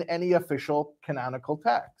written in any official canonical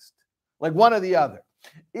text. Like one or the other.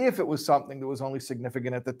 If it was something that was only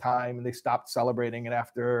significant at the time and they stopped celebrating it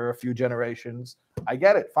after a few generations, I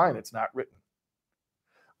get it. Fine, it's not written.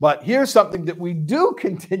 But here's something that we do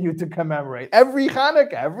continue to commemorate. Every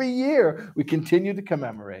Hanukkah, every year, we continue to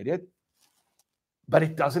commemorate it. But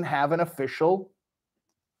it doesn't have an official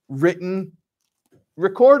written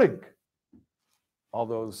recording. All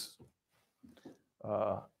those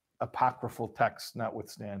apocryphal texts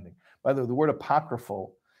notwithstanding. By the way, the word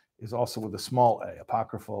apocryphal is also with a small a.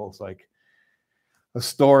 Apocryphal is like a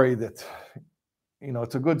story that,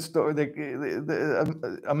 it's a good story. A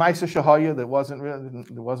Maisa Shahaya that wasn't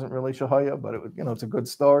really Shahaya, but it's a good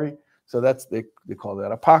story. So they call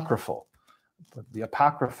that apocryphal. But the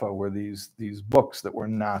Apocrypha were these books that were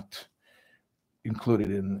not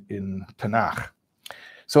included in Tanakh.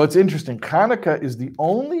 So it's interesting. Hanukkah is the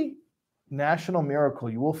only national miracle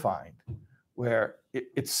you will find where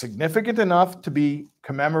it's significant enough to be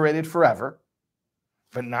commemorated forever,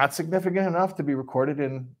 but not significant enough to be recorded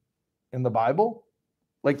in the Bible.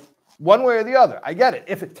 Like one way or the other. I get it.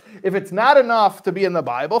 If it's not enough to be in the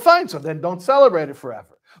Bible, fine. So then don't celebrate it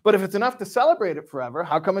forever. But if it's enough to celebrate it forever,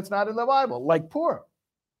 how come it's not in the Bible? Like Purim.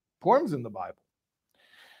 Purim's in the Bible.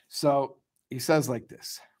 So he says like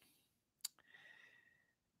this.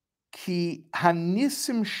 Ki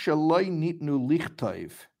hanisim shaloi nitnu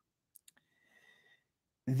lichtov.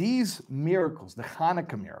 These miracles, the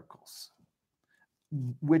Hanukkah miracles,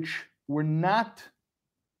 which do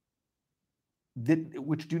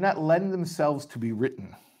not lend themselves to be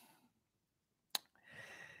written.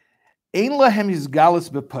 Ein lahem yizgalus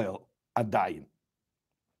b'poel adayin.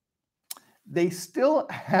 They still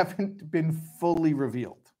haven't been fully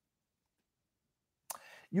revealed.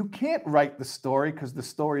 You can't write the story because the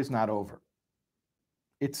story is not over.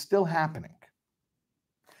 It's still happening.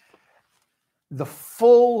 The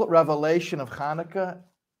full revelation of Hanukkah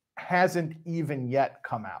hasn't even yet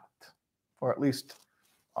come out, or at least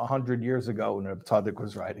 100 years ago when Reb Tzadok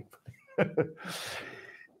was writing.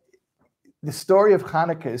 The story of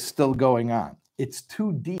Hanukkah is still going on. It's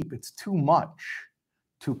too deep, it's too much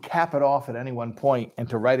to cap it off at any one point and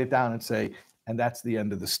to write it down and say, and that's the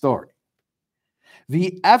end of the story.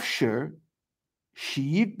 The afsher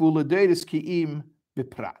shiyit buladeris ki'im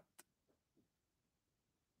biprat.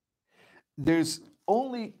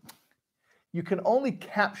 You can only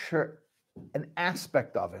capture an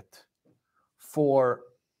aspect of it for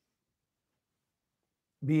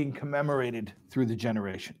being commemorated through the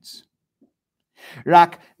generations.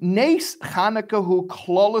 Rak nes Hanukkah hu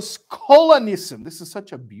klolos kol hanisim. This is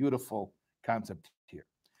such a beautiful concept here.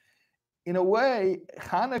 In a way,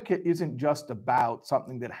 Hanukkah isn't just about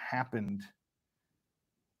something that happened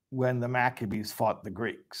when the Maccabees fought the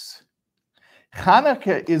Greeks.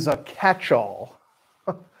 Hanukkah is a catch-all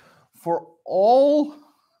for all,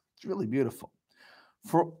 it's really beautiful,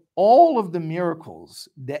 for all of the miracles,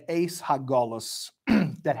 the Eis Hagolus,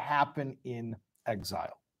 that happen in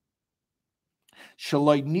exile.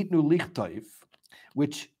 Shaloi nitnu lichtov,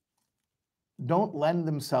 which don't lend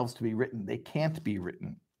themselves to be written. They can't be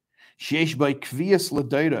written. Sheish by kvias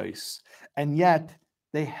ledoros, and yet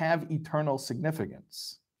they have eternal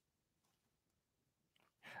significance.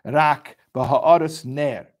 Rak b'ha'aros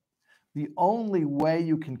ner. The only way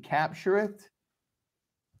you can capture it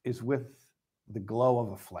is with the glow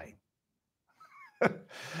of a flame.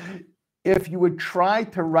 If you would try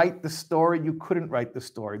to write the story, you couldn't write the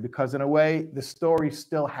story because in a way, the story's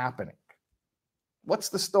still happening. What's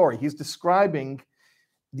the story? He's describing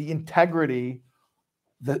the integrity,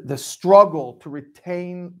 the struggle to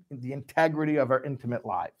retain the integrity of our intimate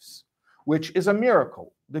lives, which is a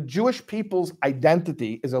miracle. The Jewish people's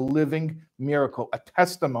identity is a living miracle, a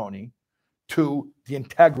testimony to the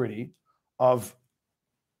integrity of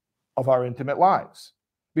our intimate lives.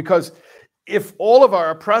 Because if all of our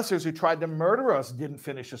oppressors who tried to murder us didn't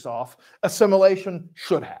finish us off, assimilation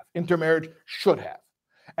should have, intermarriage should have.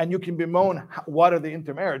 And you can bemoan what are the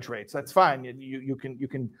intermarriage rates. That's fine. You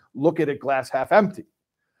can look at it glass half empty.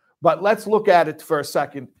 But let's look at it for a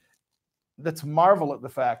second. Let's marvel at the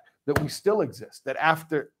fact that we still exist, that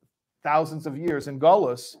after thousands of years in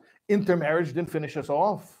Golus, intermarriage didn't finish us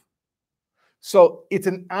off. So it's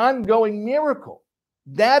an ongoing miracle.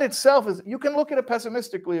 That itself is, you can look at it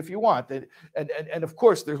pessimistically if you want. And of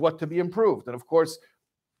course, there's what to be improved. And of course,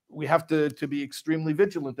 we have to be extremely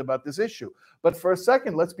vigilant about this issue. But for a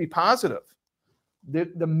second, let's be positive.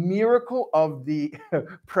 The miracle of the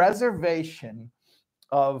preservation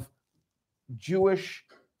of Jewish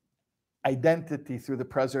identity through the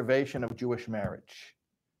preservation of Jewish marriage.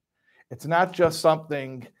 It's not just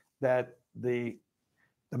something that the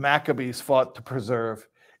Maccabees fought to preserve.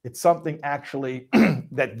 It's something actually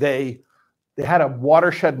that they had a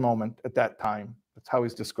watershed moment at that time. That's how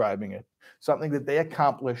he's describing it. Something that they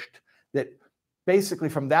accomplished that basically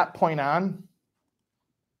from that point on,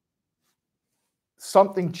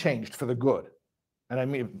 something changed for the good. And I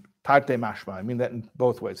mean, tate mashma, I mean that in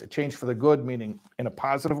both ways. It changed for the good, meaning in a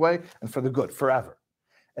positive way, and for the good, forever.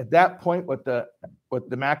 At that point, what the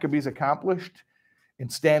Maccabees accomplished in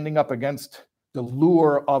standing up against the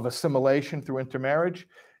lure of assimilation through intermarriage,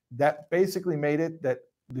 that basically made it that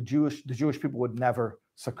the Jewish people would never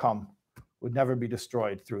succumb, would never be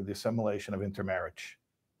destroyed through the assimilation of intermarriage.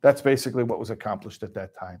 That's basically what was accomplished at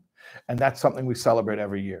that time. And that's something we celebrate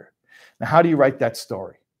every year. Now, how do you write that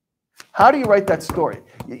story? How do you write that story?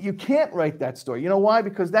 You can't write that story. You know why?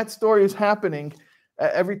 Because that story is happening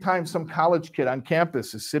every time some college kid on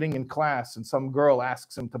campus is sitting in class and some girl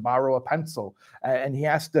asks him to borrow a pencil and he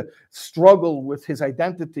has to struggle with his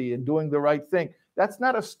identity and doing the right thing. That's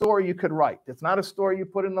not a story you could write. It's not a story you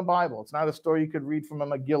put in the Bible. It's not a story you could read from a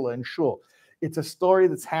Megillah in shul. It's a story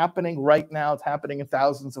that's happening right now. It's happening in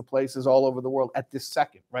thousands of places all over the world at this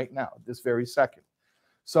second, right now, this very second.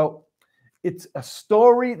 So it's a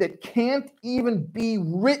story that can't even be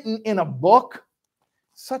written in a book.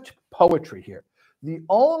 Such poetry here. The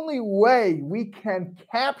only way we can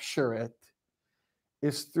capture it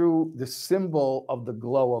is through the symbol of the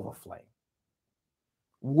glow of a flame.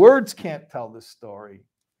 Words can't tell this story.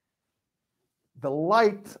 The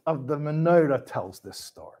light of the menorah tells this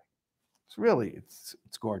story. It's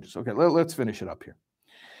gorgeous. Okay, let's finish it up here.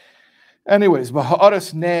 Anyways,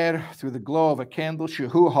 b'ha'aras ner, through the glow of a candle,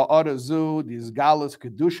 shehu ha'arazu, these galas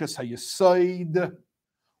kedushas hayasoid.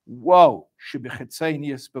 Whoa,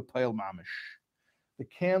 shebichetzenius b'peil mamish. The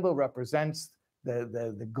candle represents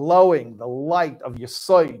the glowing, the light of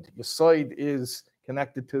Yesoid. Yesoid is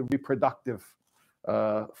connected to reproductive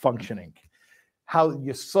functioning. How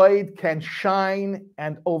Yesoid can shine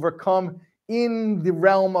and overcome in the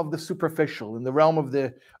realm of the superficial, in the realm of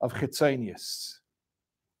Chetzenius.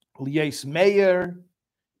 Lies Meir,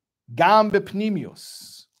 Gam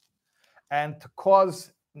bepnimius, and to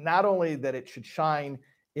cause not only that it should shine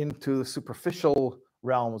into the superficial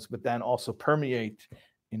realms, but then also permeate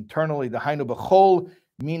internally the Hainu B'chol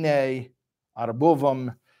Mine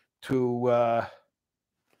Arbuvam, to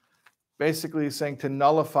basically saying to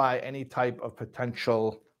nullify any type of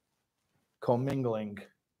potential commingling.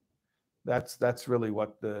 That's really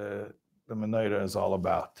what the menorah is all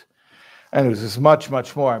about. And there's much,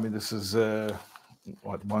 much more. I mean, this is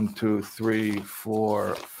 1, 2, 3,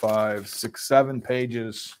 4, 5, 6, 7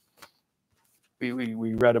 pages.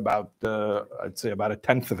 We read about, I'd say about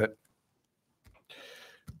 1/10 of it.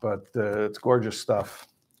 But it's gorgeous stuff.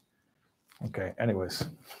 Okay, anyways.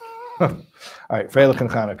 All right, Freilich and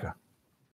Hanukkah.